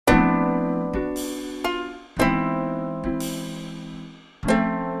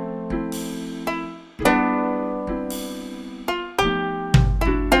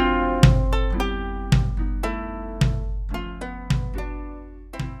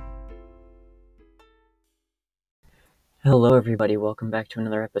Hello, everybody. Welcome back to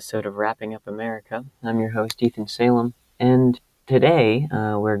another episode of Wrapping Up America. I'm your host, Ethan Salem, and today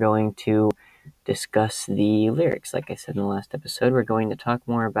we're going to discuss the lyrics. Like I said in the last episode, we're going to talk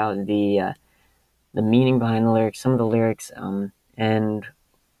more about the meaning behind the lyrics, some of the lyrics, and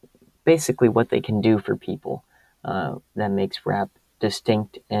basically what they can do for people that makes rap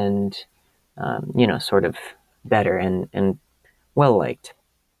distinct and sort of better and well liked.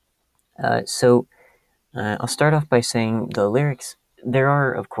 I'll start off by saying the lyrics. There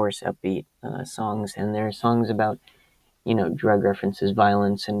are, of course, upbeat songs, and there are songs about, drug references,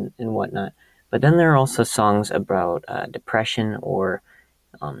 violence, and whatnot. But then there are also songs about depression or,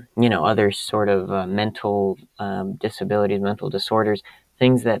 other sort of mental disabilities, mental disorders,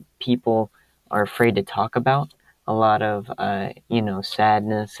 things that people are afraid to talk about. A lot of,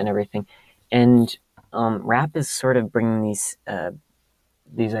 sadness and everything. And rap is sort of bringing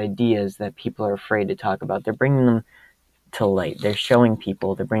these ideas that people are afraid to talk about. They're bringing them to light. They're showing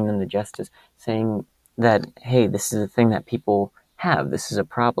people, they're bringing them to justice, saying that, hey, this is a thing that people have. This is a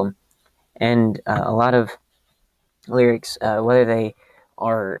problem. And a lot of lyrics, whether they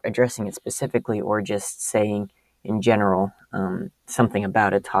are addressing it specifically or just saying in general something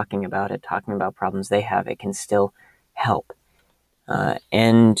about it, talking about problems they have, it can still help.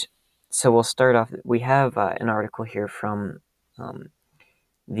 And so we'll start off. We have an article here from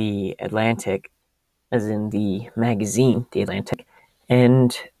The Atlantic, as in the magazine, The Atlantic.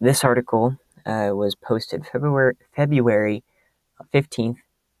 And this article was posted February 15th,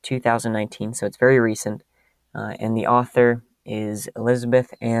 2019, so it's very recent. And the author is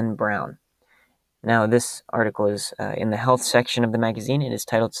Elizabeth Ann Brown. Now, this article is in the health section of the magazine. It is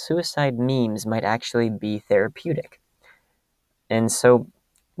titled "Suicide Memes Might Actually Be Therapeutic." And so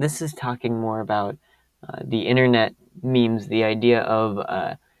this is talking more about the internet memes, the idea of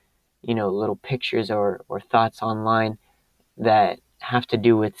little pictures or thoughts online that have to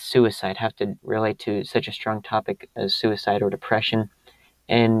do with suicide, have to relate to such a strong topic as suicide or depression.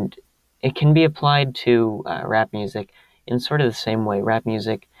 And it can be applied to rap music in sort of the same way. Rap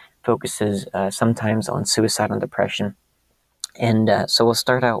music focuses sometimes on suicide and depression. And so we'll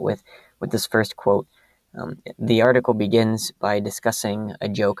start out with this first quote. The article begins by discussing a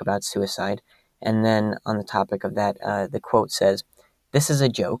joke about suicide. And then on the topic of that, the quote says, "This is a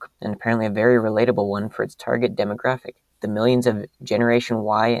joke, and apparently a very relatable one for its target demographic, the millions of Generation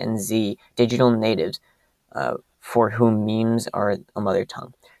Y and Z digital natives for whom memes are a mother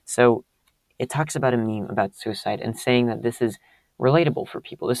tongue." So it talks about a meme about suicide and saying that this is relatable for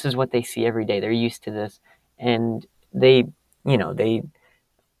people. This is what they see every day. They're used to this, and they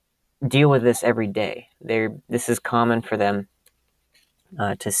deal with this every day. This is common for them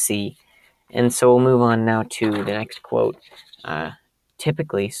to see. And so we'll move on now to the next quote.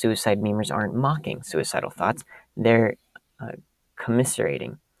 Typically, suicide memers aren't mocking suicidal thoughts. They're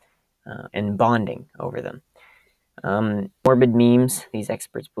commiserating and bonding over them. Morbid memes, these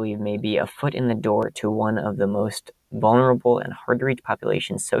experts believe, may be a foot in the door to one of the most vulnerable and hard-to-reach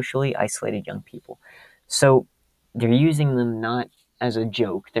populations, socially isolated young people. So they're using them not as a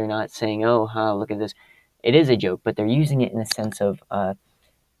joke. They're not saying, oh, look at this. It is a joke, but they're using it in a sense of,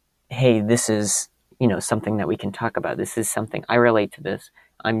 hey, this is, something that we can talk about. This is something, I relate to this.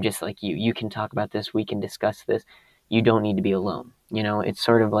 I'm just like you. You can talk about this. We can discuss this. You don't need to be alone. It's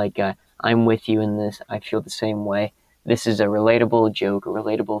sort of like, I'm with you in this. I feel the same way. This is a relatable joke, a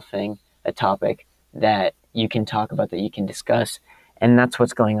relatable thing, a topic that you can talk about, that you can discuss. And that's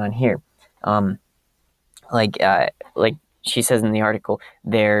what's going on here. Like she says in the article,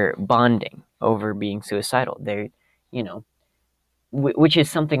 they're bonding over being suicidal. They're, which is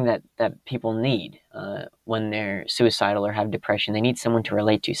something that people need when they're suicidal or have depression. They need someone to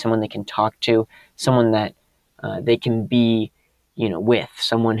relate to, someone they can talk to, someone that they can be, with,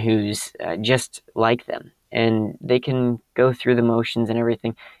 someone who's just like them. And they can go through the motions and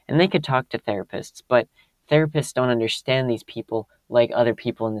everything, and they could talk to therapists, but therapists don't understand these people like other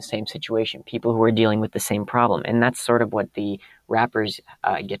people in the same situation, people who are dealing with the same problem. And that's sort of what the rappers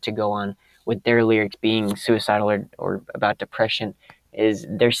get to go on with their lyrics being suicidal or about depression, is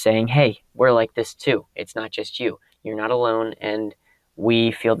they're saying, hey, we're like this too. It's not just you. You're not alone, and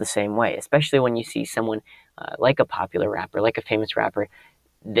we feel the same way, especially when you see someone like a popular rapper, like a famous rapper.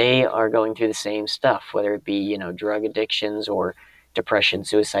 They are going through the same stuff, whether it be, drug addictions or depression,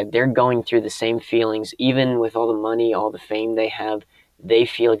 suicide. They're going through the same feelings. Even with all the money, all the fame they have, they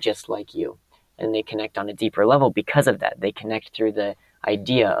feel just like you. And they connect on a deeper level because of that. They connect through the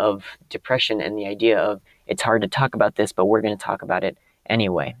idea of depression and the idea of, it's hard to talk about this, but we're going to talk about it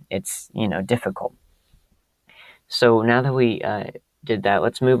anyway. It's, difficult. So now that we did that,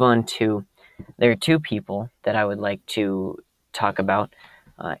 let's move on to there are two people that I would like to talk about.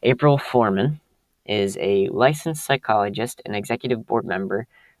 April Foreman is a licensed psychologist and executive board member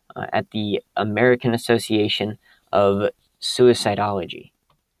at the American Association of Suicidology.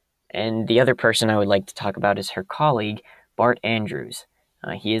 And the other person I would like to talk about is her colleague, Bart Andrews.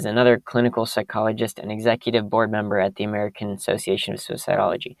 He is another clinical psychologist and executive board member at the American Association of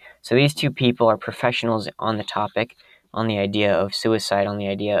Suicidology. So these two people are professionals on the topic, on the idea of suicide, on the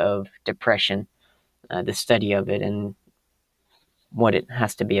idea of depression, the study of it, and what it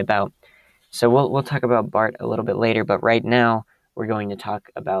has to be about. So we'll talk about Bart a little bit later, but right now we're going to talk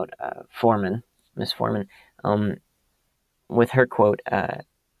about Foreman, Miss Foreman, with her quote.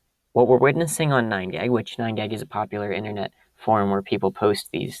 What we're witnessing on 9gag, which 9gag is a popular internet forum where people post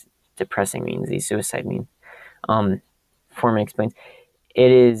these depressing memes, these suicide memes. Foreman explains,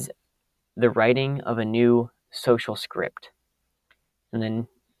 it is the writing of a new social script. And then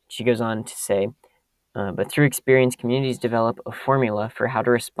she goes on to say, but through experience, communities develop a formula for how to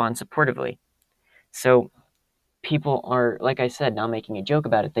respond supportively. So people are, like I said, not making a joke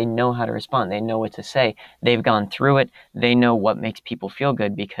about it. They know how to respond. They know what to say. They've gone through it. They know what makes people feel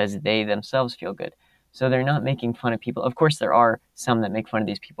good because they themselves feel good. So they're not making fun of people. Of course, there are some that make fun of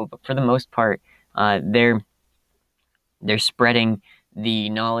these people, but for the most part, they're spreading the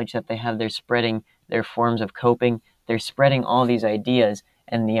knowledge that they have. They're spreading their forms of coping. They're spreading all these ideas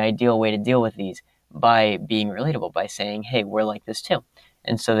and the ideal way to deal with these by being relatable, by saying, hey, we're like this too.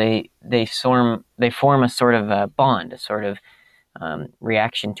 And so they form a sort of a bond, a sort of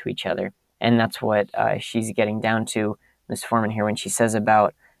reaction to each other. And that's what she's getting down to, Ms. Foreman, here, when she says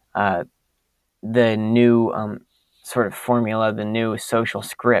about the new sort of formula, the new social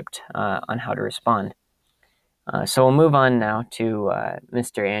script on how to respond. So we'll move on now to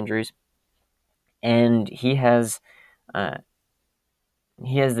Mr. Andrews. And he has the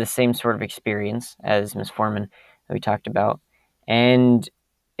same sort of experience as Ms. Foreman that we talked about. And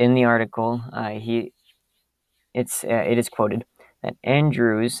in the article, it is quoted that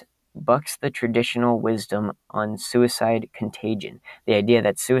Andrews bucks the traditional wisdom on suicide contagion, the idea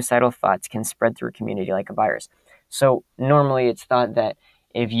that suicidal thoughts can spread through a community like a virus. So normally it's thought that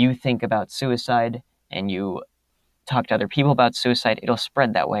if you think about suicide and you talk to other people about suicide, it'll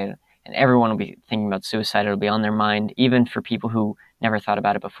spread that way, and everyone will be thinking about suicide. It'll be on their mind, even for people who never thought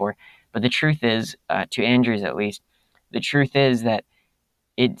about it before. But the truth is, to Andrews at least, the truth is that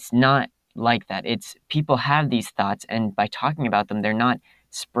it's not like that. It's people have these thoughts, and by talking about them, they're not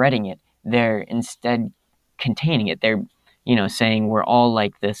spreading it. They're instead containing it. They're, saying we're all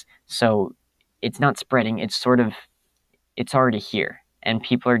like this. So it's not spreading. It's already here, and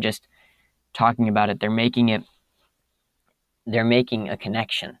people are just talking about it. They're making a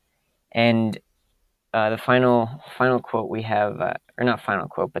connection. And the final quote we have, or not final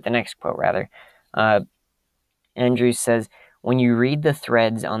quote, but the next quote rather, Andrews says, when you read the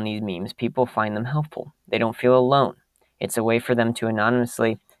threads on these memes, people find them helpful. They don't feel alone. It's a way for them to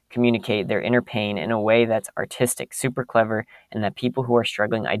anonymously communicate their inner pain in a way that's artistic, super clever, and that people who are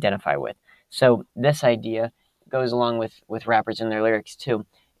struggling identify with. So this idea goes along with rappers and their lyrics too.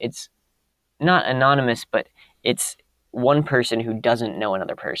 It's not anonymous, but it's one person who doesn't know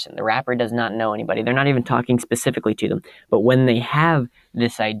another person. The rapper does not know anybody. They're not even talking specifically to them. But when they have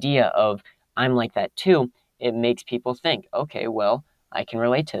this idea of, I'm like that too, it makes people think, okay, well, I can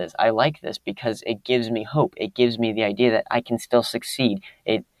relate to this. I like this because it gives me hope. It gives me the idea that I can still succeed.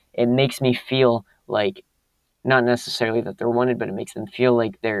 It makes me feel like, not necessarily that they're wanted, but it makes them feel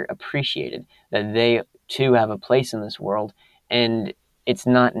like they're appreciated, that they too have a place in this world, and it's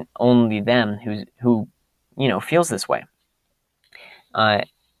not only them who feels this way.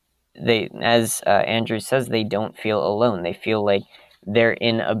 As Andrew says, they don't feel alone. They feel like they're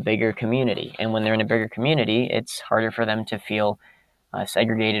in a bigger community, and when they're in a bigger community, it's harder for them to feel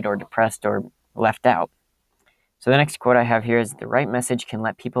segregated or depressed or left out. So the next quote I have here is, the right message can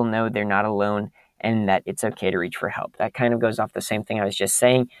let people know they're not alone and that it's okay to reach for help. That kind of goes off the same thing I was just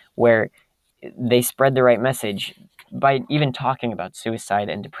saying, where they spread the right message by even talking about suicide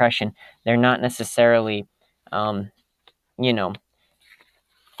and depression. They're not necessarily, they're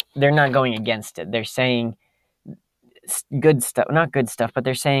not going against it. They're saying good stuff, not good stuff, but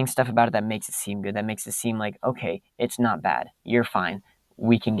they're saying stuff about it that makes it seem good, that makes it seem like, okay, it's not bad. You're fine.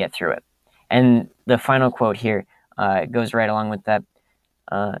 We can get through it. And the final quote here goes right along with that.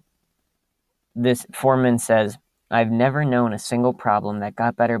 This Foreman says, I've never known a single problem that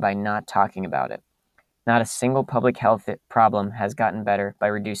got better by not talking about it. Not a single public health problem has gotten better by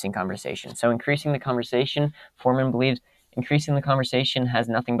reducing conversation. So increasing the conversation, Foreman believes, increasing the conversation has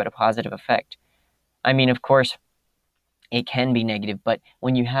nothing but a positive effect. I mean, of course, it can be negative. But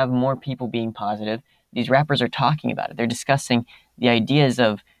when you have more people being positive, these rappers are talking about it. They're discussing the ideas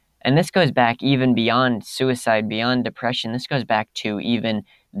of, and this goes back even beyond suicide, beyond depression. This goes back to even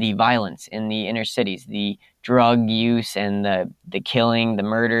the violence in the inner cities, the drug use and the killing, the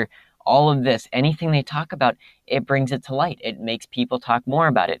murder, all of this. Anything they talk about, it brings it to light. It makes people talk more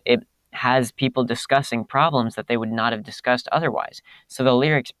about it. It has people discussing problems that they would not have discussed otherwise. So the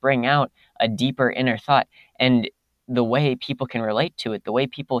lyrics bring out a deeper inner thought, and the way people can relate to it, the way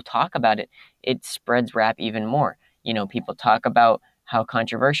people talk about it, it spreads rap even more. People talk about how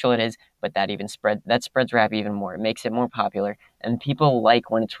controversial it is, but that spreads rap even more. It makes it more popular, and people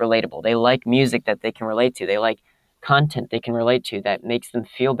like when it's relatable. They like music that they can relate to. They like content they can relate to that makes them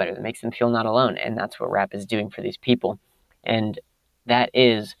feel better, that makes them feel not alone, and that's what rap is doing for these people. And that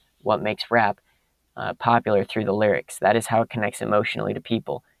is what makes rap popular through the lyrics. That is how it connects emotionally to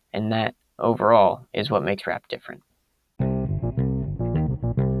people, and that overall is what makes rap different.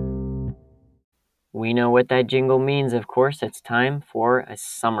 We know what that jingle means, of course. It's time for a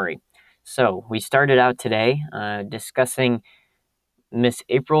summary. So we started out today discussing Miss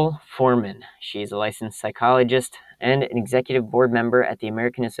April Foreman. She's a licensed psychologist and an executive board member at the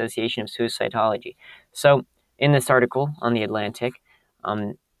American Association of Suicidology. So in this article on The Atlantic,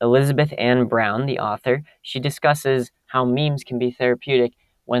 Elizabeth Ann Brown, the author, she discusses how memes can be therapeutic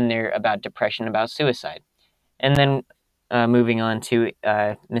when they're about depression, about suicide. And then moving on to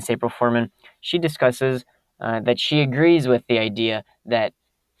Miss April Foreman, she discusses that she agrees with the idea that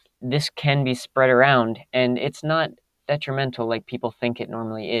this can be spread around, and it's not detrimental like people think it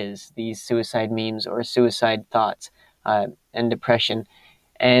normally is, these suicide memes or suicide thoughts and depression.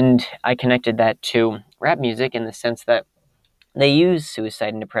 And I connected that to rap music in the sense that they use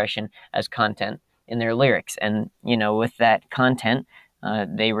suicide and depression as content in their lyrics. And, with that content,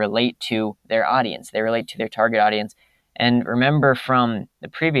 they relate to their audience. They relate to their target audience. And remember from the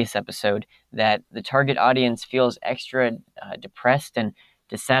previous episode that the target audience feels extra depressed and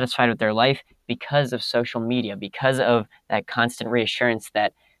dissatisfied with their life because of social media, because of that constant reassurance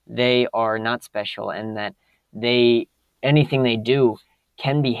that they are not special and that anything they do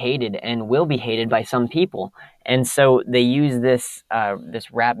can be hated and will be hated by some people. And so they use this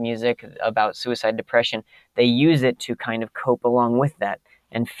rap music about suicide, depression. They use it to kind of cope along with that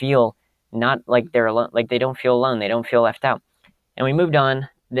and feel not like they're alone, like they don't feel alone, they don't feel left out. And we moved on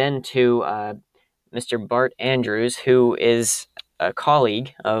then to Mr. Bart Andrews, who is a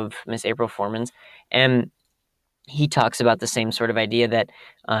colleague of Miss April Foreman's, and he talks about the same sort of idea that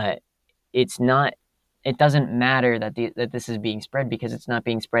it doesn't matter that this is being spread because it's not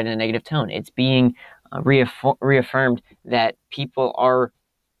being spread in a negative tone. It's being reaffirmed that people are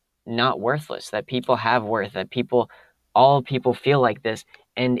not worthless, that people have worth, that all people feel like this,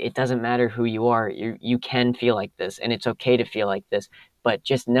 and it doesn't matter who you are. You can feel like this, and it's okay to feel like this, but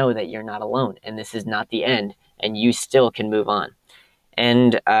just know that you're not alone, and this is not the end, and you still can move on.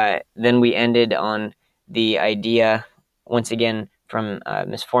 And then we ended on the idea, once again from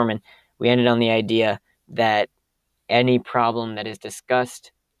Ms. Foreman, we ended on the idea that any problem that is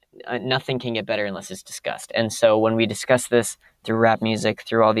discussed, nothing can get better unless it's discussed. And so when we discuss this through rap music,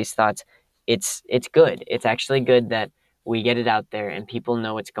 through all these thoughts, it's good. It's actually good that we get it out there and people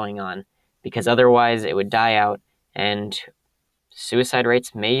know what's going on, because otherwise it would die out and suicide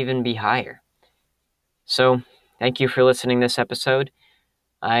rates may even be higher. So thank you for listening to this episode.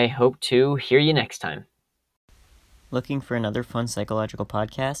 I hope to hear you next time. Looking for another fun psychological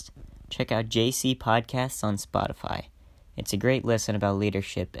podcast? Check out JC Podcasts on Spotify. It's a great listen about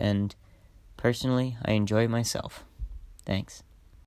leadership, and personally, I enjoy it myself. Thanks.